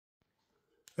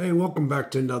Hey, welcome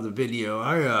back to another video.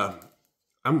 I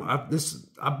bought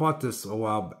this a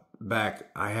while back.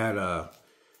 I had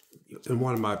in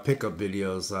one of my pickup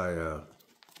videos.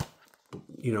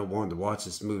 Wanted to watch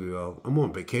this movie. Well, I'm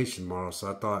on vacation tomorrow, so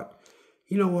I thought,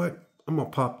 you know what, I'm gonna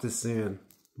pop this in.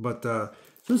 But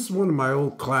this is one of my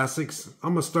old classics.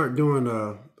 I'm gonna start doing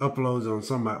uploads on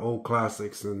some of my old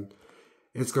classics, and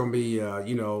it's gonna be I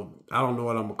don't know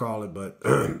what I'm gonna call it, but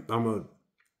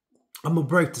I'm gonna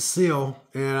break the seal,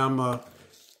 and I'm gonna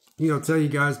tell you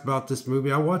guys about this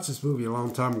movie. I watched this movie a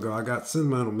long time ago. I got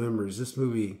sentimental memories. This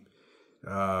movie,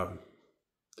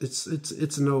 it's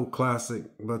an old classic,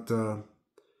 but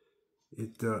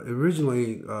it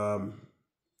originally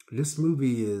this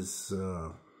movie is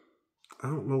I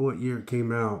don't know what year it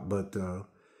came out, but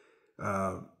The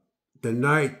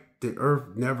Night the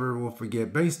Earth Never Will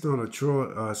Forget, based on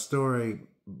a story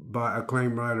by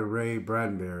acclaimed writer Ray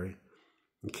Bradbury.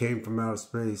 It came from outer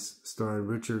space, starring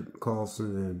Richard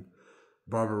Carlson and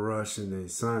Barbara Rush, in a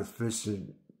science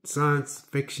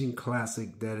fiction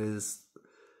classic that is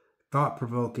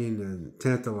thought-provoking and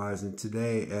tantalizing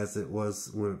today as it was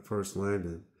when it first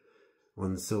landed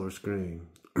on the silver screen.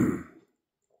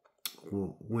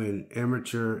 When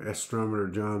amateur astronomer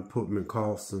John Putnam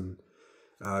Carlson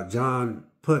and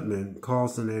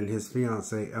his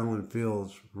fiancée Ellen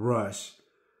Fields Rush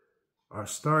are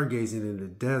stargazing in the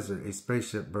desert, a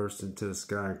spaceship bursts into the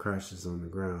sky and crashes on the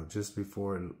ground. Just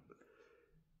before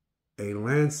a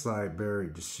landslide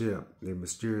buried the ship, a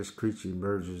mysterious creature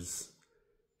emerges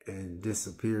and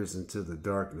disappears into the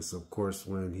darkness. Of course,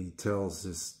 when he tells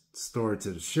his story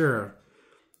to the sheriff,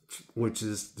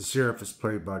 the sheriff is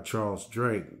played by Charles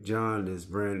Drake, John is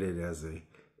branded as a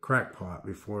crackpot.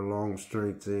 Before long,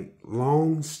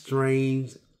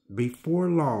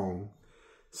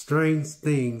 strange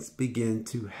things begin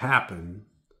to happen,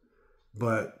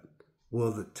 but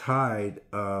will the tide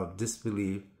of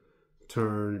disbelief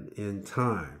turn in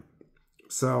time?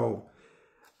 So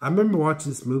I remember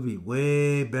watching this movie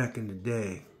way back in the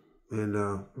day, and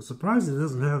I'm surprised it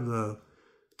doesn't have the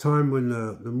time when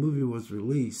the movie was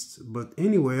released. But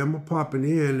anyway, I'm gonna pop it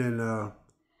in, and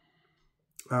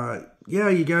yeah,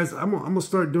 you guys, I'm gonna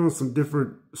start doing some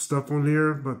different stuff on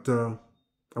here, but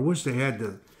I wish they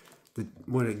had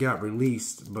when it got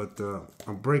released, but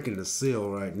I'm breaking the seal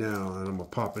right now, and I'm gonna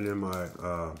pop it in my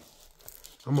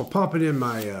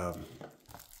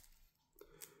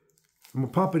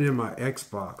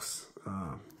Xbox.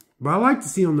 But I like to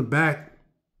see on the back,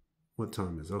 what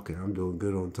time is it? Okay, I'm doing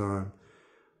good on time.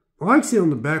 I like to see on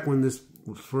the back when this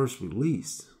was first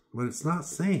released, but it's not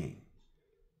saying.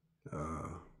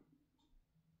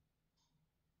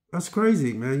 That's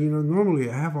crazy, man. Normally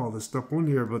I have all this stuff on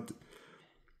here, but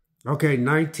okay,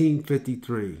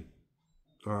 1953.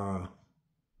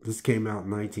 This came out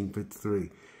in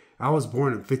 1953. I was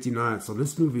born in 59, so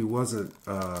this movie wasn't,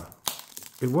 I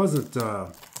wasn't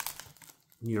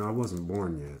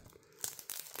born yet.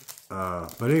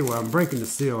 But anyway, I'm breaking the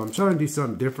seal. I'm trying to do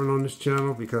something different on this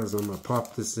channel because I'm going to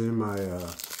pop this in my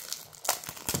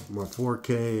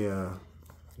 4K,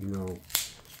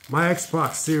 my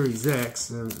Xbox Series X,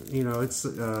 and, it's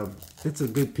a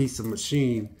good piece of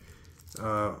machine.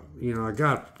 I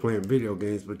got playing video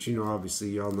games, but obviously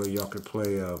y'all know y'all can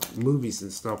play movies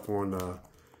and stuff on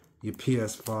your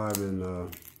PS5 and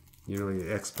your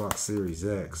Xbox Series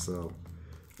X. So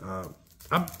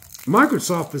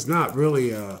Microsoft is not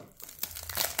really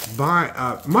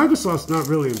Microsoft's not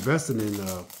really invested in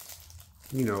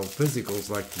physicals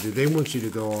like they do. They want you to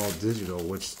go all digital,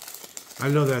 which I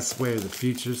know that's the way of the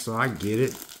future, so I get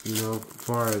it. As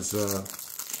far as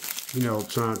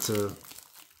trying to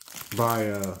buy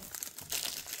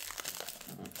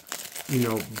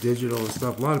digital and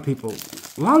stuff. A lot of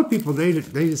people they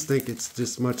just think it's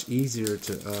just much easier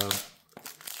to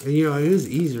and it is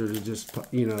easier to just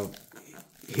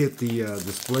hit the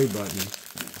display button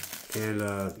and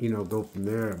go from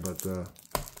there. But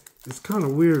it's kind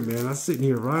of weird, man. I'm sitting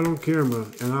here right on camera,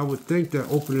 and I would think that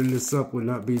opening this up would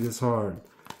not be this hard,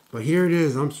 but here it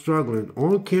is. I'm struggling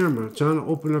on camera trying to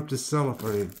open up this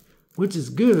cellophane, which is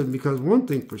good because one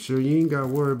thing for sure, you ain't got to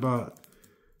worry about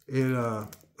it.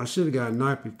 I should have got a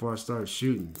knife before I started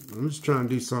shooting. I'm just trying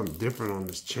to do something different on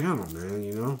this channel,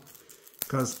 man,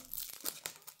 because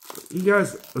you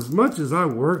guys, as much as I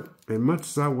work and much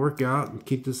as I work out and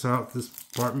keep this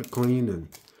apartment clean, and,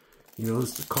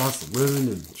 it's the cost of living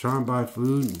and trying to buy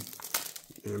food,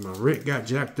 and my rent got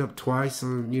jacked up twice,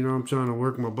 and, I'm trying to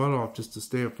work my butt off just to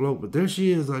stay afloat. But there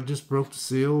she is. I just broke the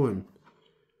seal, and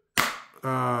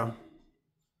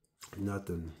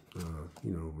nothing,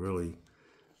 really,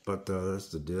 but that's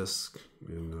the disc.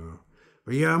 And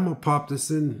But yeah, I'm gonna pop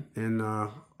this in and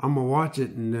I'm gonna watch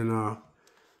it, and then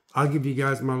I'll give you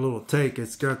guys my little take.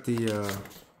 It's got the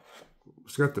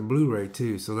Blu-ray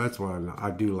too, so that's why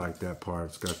I do like that part.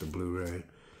 It's got the Blu-ray,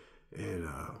 and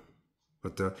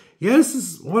yeah, this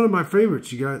is one of my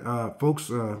favorites. You got folks.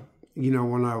 You know,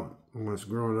 when I was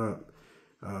growing up,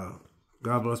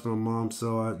 God bless my mom.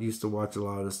 So I used to watch a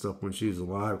lot of this stuff when she was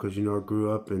alive, because you know I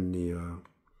grew up in the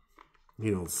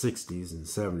 60s and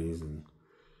 70s, and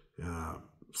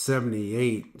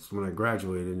 78 is when I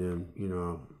graduated, and you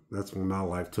know that's when my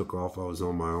life took off. I was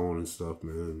on my own and stuff,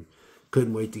 man.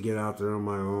 Couldn't wait to get out there on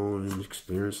my own and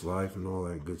experience life and all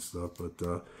that good stuff.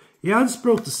 But yeah, I just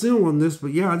broke the seal on this.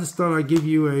 But yeah, I just thought I'd give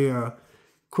you a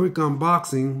quick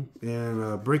unboxing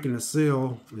and breaking the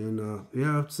seal. And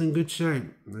yeah, it's in good shape.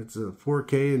 It's a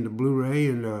 4K and the Blu-ray,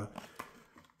 and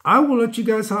I will let you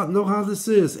guys know how this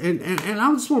is. And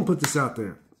I just want to put this out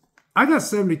there. I got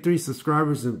 73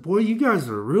 subscribers, and boy, you guys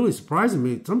are really surprising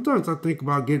me. Sometimes I think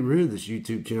about getting rid of this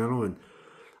YouTube channel, and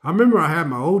I remember I had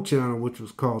my old channel, which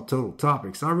was called Total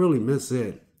Topics. I really miss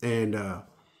it. And I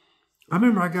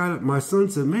remember I got it. My son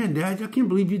said, man, Dad, I can't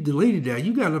believe you deleted that.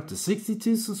 You got up to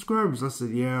 62 subscribers. I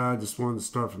said, yeah, I just wanted to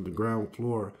start from the ground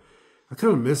floor. I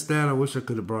kind of missed that. I wish I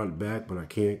could have brought it back, but I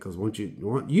can't, because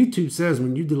YouTube says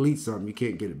when you delete something, you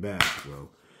can't get it back. So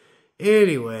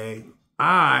anyway,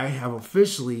 I have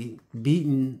officially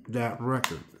beaten that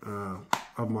record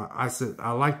I said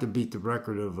I like to beat the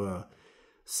record of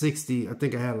 60. I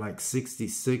think I had like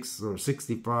 66 or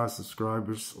 65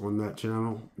 subscribers on that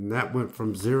channel, and that went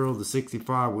from 0 to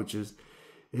 65, which is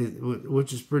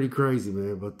pretty crazy,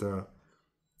 man. But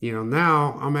you know,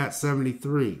 now I'm at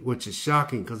 73, which is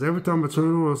shocking, because every time I turn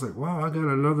on, I was like, wow, I got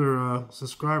another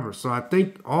subscriber. So I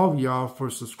thank all of y'all for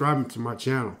subscribing to my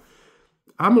channel.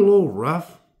 I'm a little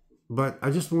rough, but I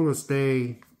just want to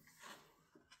stay,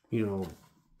 you know,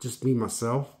 just be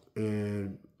myself,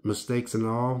 and mistakes and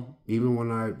all. Even when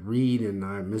I read and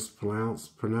I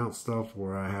pronounce stuff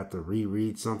where I have to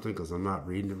reread something because I'm not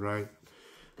reading it right.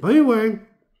 But anyway,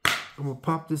 I'm going to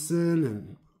pop this in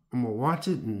and I'm going to watch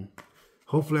it, and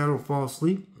hopefully I don't fall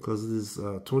asleep, because it is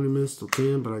 20 minutes till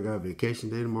 10, but I got a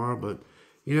vacation day tomorrow. But,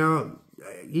 you know,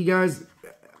 you guys,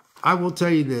 I will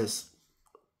tell you this.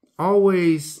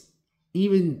 Always,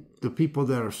 even the people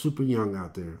that are super young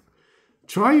out there,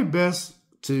 try your best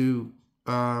to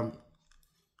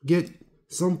get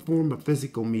some form of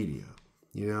physical media.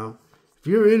 You know, if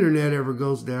your internet ever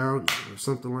goes down or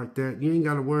something like that, you ain't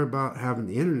got to worry about having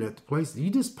the internet to play. You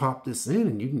just pop this in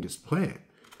and you can just play it.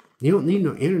 You don't need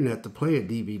no internet to play a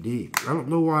DVD. I don't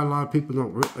know why a lot of people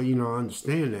don't, you know,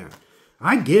 understand that.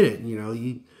 I get it. You know,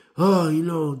 you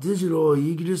know, digital,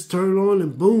 you can just turn it on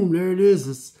and boom, there it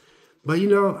is. But you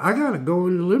know, I gotta go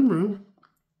in the living room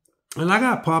and I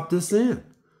gotta pop this in,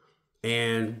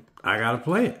 and I gotta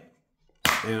play it.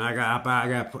 And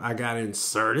I got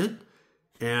inserted,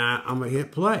 and I'm gonna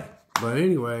hit play. But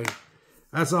anyway,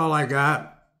 that's all I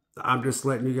got. I'm just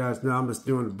letting you guys know. I'm just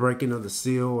doing the breaking of the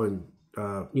seal, and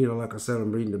you know, like I said,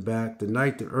 I'm reading the back. The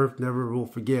night the earth never will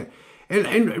forget. And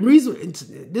the reason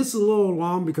this is a little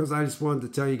long, because I just wanted to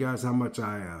tell you guys how much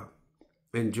I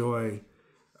enjoy.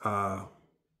 Yeah,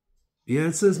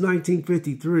 it says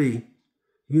 1953.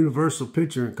 Universal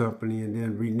Picturing Company, and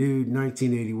then renewed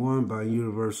 1981 by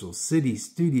Universal City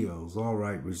Studios, all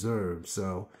right reserved.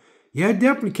 So, yeah, it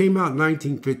definitely came out in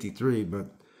 1953. But,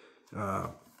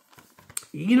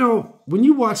 you know, when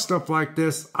you watch stuff like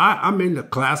this, I'm into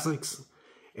classics,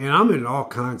 and I'm into all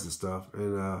kinds of stuff.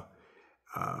 And,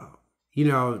 you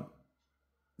know,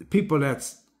 the people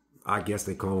that's, I guess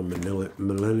they call them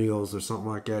millennials or something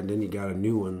like that, and then you got a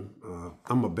new one.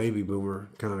 I'm a baby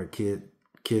boomer kind of kid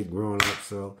growing up.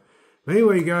 So but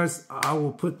anyway, guys, I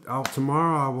will put out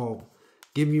tomorrow. I will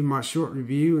give you my short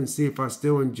review and see if I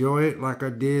still enjoy it like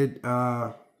I did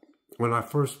when I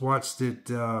first watched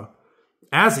it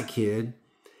as a kid.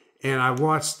 And I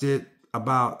watched it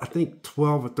about, I think,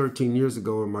 12 or 13 years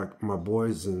ago when my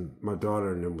boys and my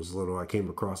daughter and them was little. I came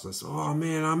across this. Oh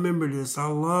man, I remember this. I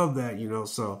love that, you know.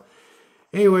 So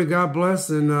anyway, God bless,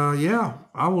 and yeah,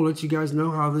 I will let you guys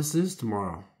know how this is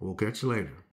tomorrow. We'll catch you later.